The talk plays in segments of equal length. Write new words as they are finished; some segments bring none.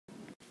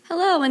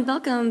Hello and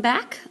welcome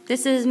back.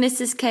 This is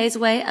Mrs. K's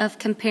way of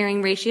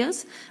comparing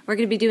ratios. We're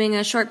going to be doing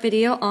a short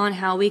video on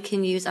how we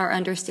can use our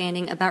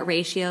understanding about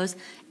ratios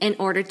in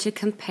order to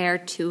compare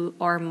two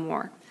or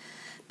more.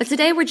 But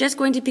today we're just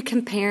going to be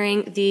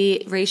comparing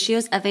the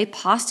ratios of a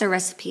pasta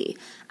recipe.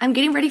 I'm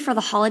getting ready for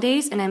the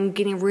holidays and I'm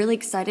getting really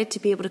excited to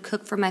be able to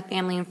cook for my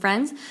family and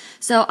friends.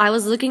 So I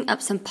was looking up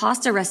some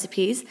pasta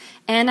recipes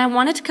and I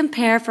wanted to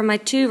compare for my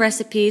two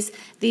recipes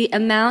the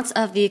amounts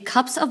of the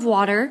cups of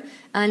water,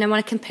 and I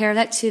want to compare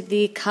that to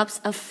the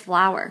cups of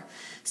flour.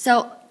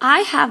 So I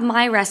have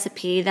my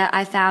recipe that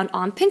I found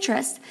on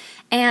Pinterest,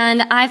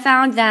 and I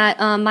found that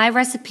my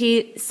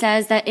recipe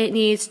says that it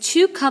needs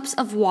 2 cups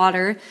of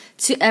water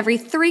to every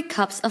 3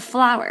 cups of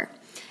flour.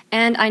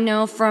 And I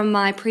know from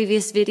my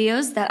previous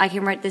videos that I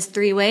can write this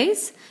 3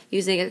 ways,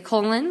 using a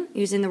colon,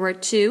 using the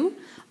word to,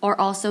 or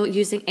also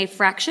using a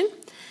fraction.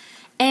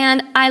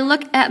 And I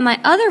look at my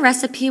other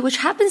recipe, which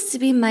happens to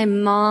be my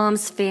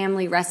mom's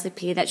family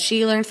recipe that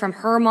she learned from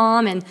her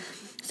mom, and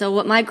so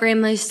what my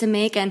grandma used to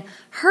make, and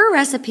her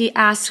recipe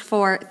asked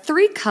for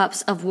 3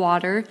 cups of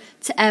water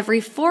to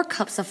every 4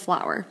 cups of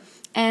flour.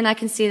 And I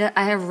can see that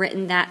I have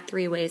written that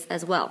 3 ways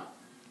as well.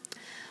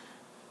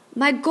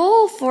 My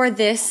goal for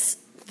this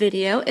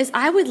video is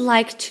I would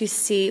like to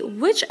see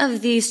which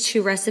of these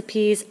 2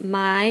 recipes,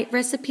 my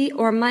recipe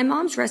or my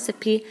mom's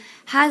recipe,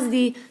 has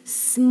the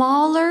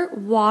smaller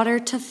water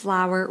to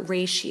flour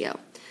ratio.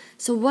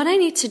 So what I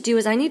need to do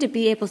is I need to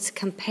be able to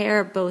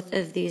compare both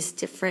of these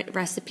different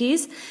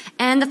recipes.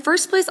 And the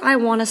first place I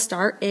want to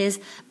start is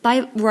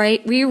by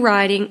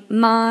rewriting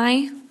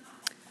my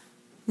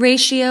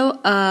ratio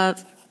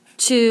of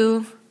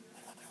 2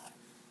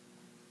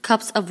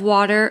 cups of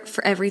water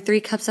for every 3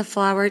 cups of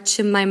flour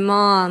to my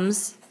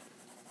mom's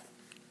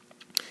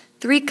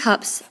 3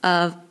 cups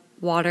of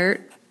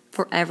water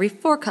for every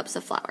 4 cups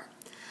of flour.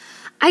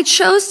 I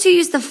chose to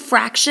use the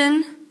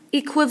fraction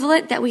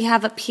equivalent that we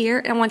have up here,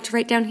 and I want to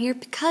write down here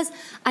because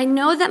I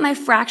know that my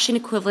fraction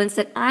equivalents,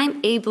 that I'm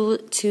able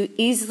to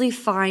easily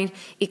find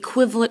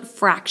equivalent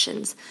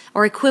fractions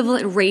or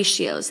equivalent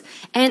ratios.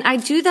 And I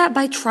do that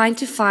by trying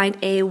to find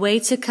a way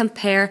to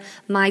compare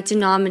my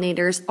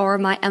denominators or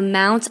my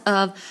amount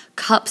of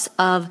cups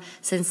of,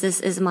 since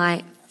this is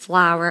my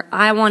flour,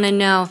 I want to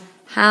know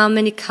how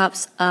many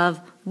cups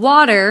of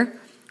water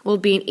will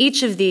be in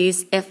each of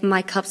these if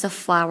my cups of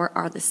flour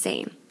are the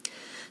same.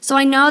 So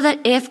I know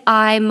that if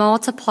I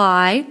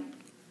multiply,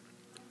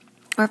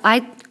 or if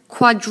I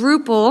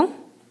quadruple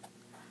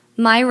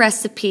my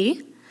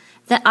recipe,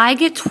 that I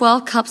get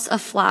 12 cups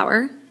of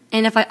flour.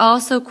 And if I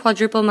also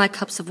quadruple my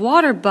cups of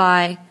water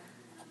by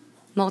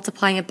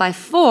multiplying it by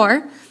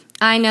 4,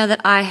 I know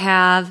that I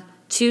have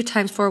 2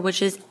 times 4,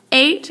 which is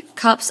 8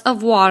 cups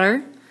of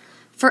water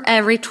for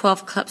every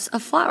 12 cups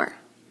of flour.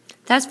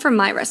 That's for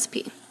my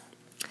recipe.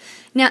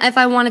 Now, if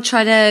I want to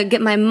try to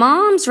get my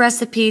mom's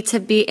recipe to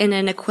be in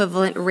an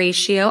equivalent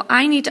ratio,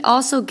 I need to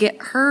also get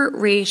her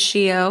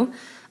ratio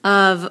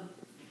of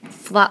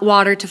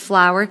water to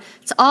flour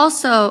to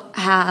also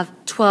have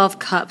 12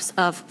 cups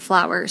of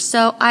flour.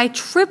 So I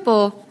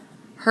triple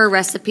her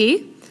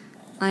recipe.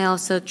 I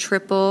also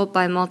triple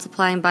by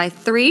multiplying by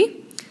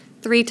 3.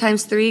 3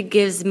 times 3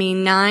 gives me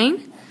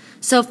 9.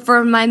 So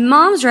for my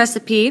mom's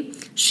recipe,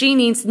 she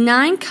needs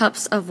 9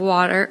 cups of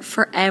water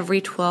for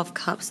every 12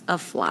 cups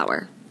of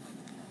flour.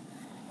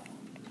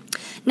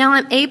 Now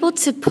I'm able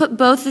to put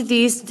both of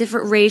these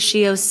different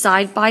ratios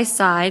side by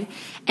side,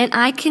 and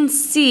I can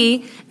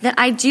see that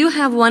I do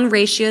have one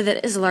ratio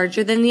that is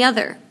larger than the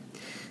other.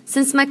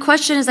 Since my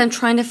question is I'm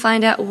trying to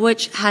find out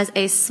which has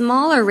a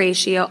smaller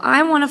ratio,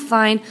 I want to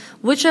find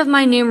which of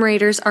my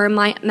numerators are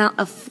my amount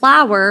of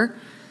flour,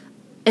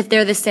 if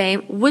they're the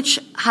same, which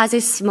has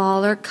a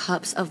smaller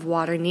cups of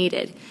water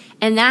needed.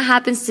 And that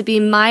happens to be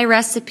my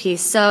recipe.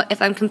 So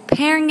if I'm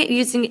comparing it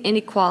using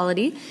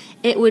inequality,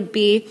 it would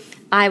be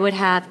I would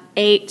have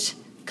 8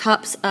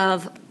 cups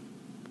of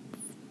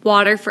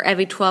water for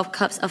every 12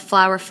 cups of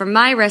flour for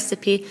my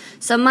recipe.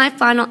 So my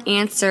final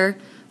answer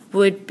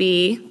would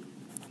be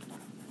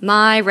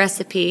my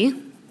recipe.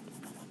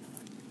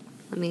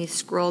 Let me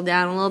scroll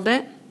down a little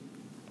bit.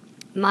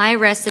 My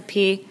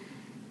recipe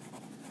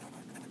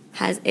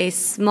has a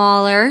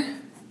smaller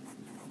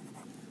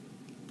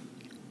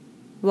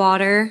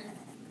water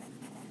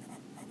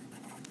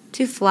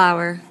to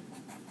flour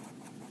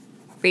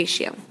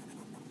ratio.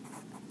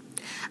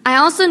 I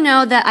also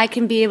know that I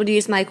can be able to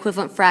use my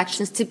equivalent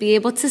fractions to be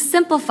able to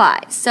simplify.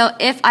 So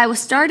if I was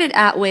started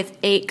out with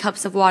 8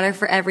 cups of water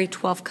for every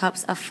 12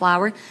 cups of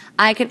flour,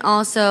 I can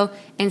also,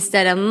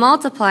 instead of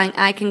multiplying,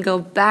 I can go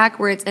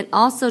backwards and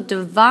also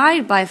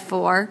divide by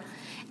 4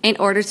 in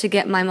order to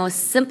get my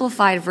most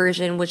simplified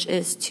version, which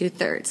is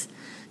 2/3.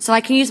 So I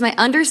can use my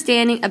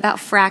understanding about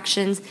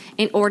fractions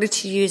in order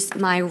to use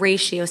my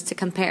ratios to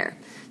compare.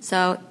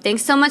 So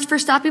thanks so much for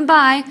stopping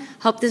by.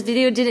 Hope this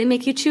video didn't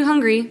make you too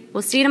hungry.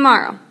 We'll see you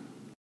tomorrow.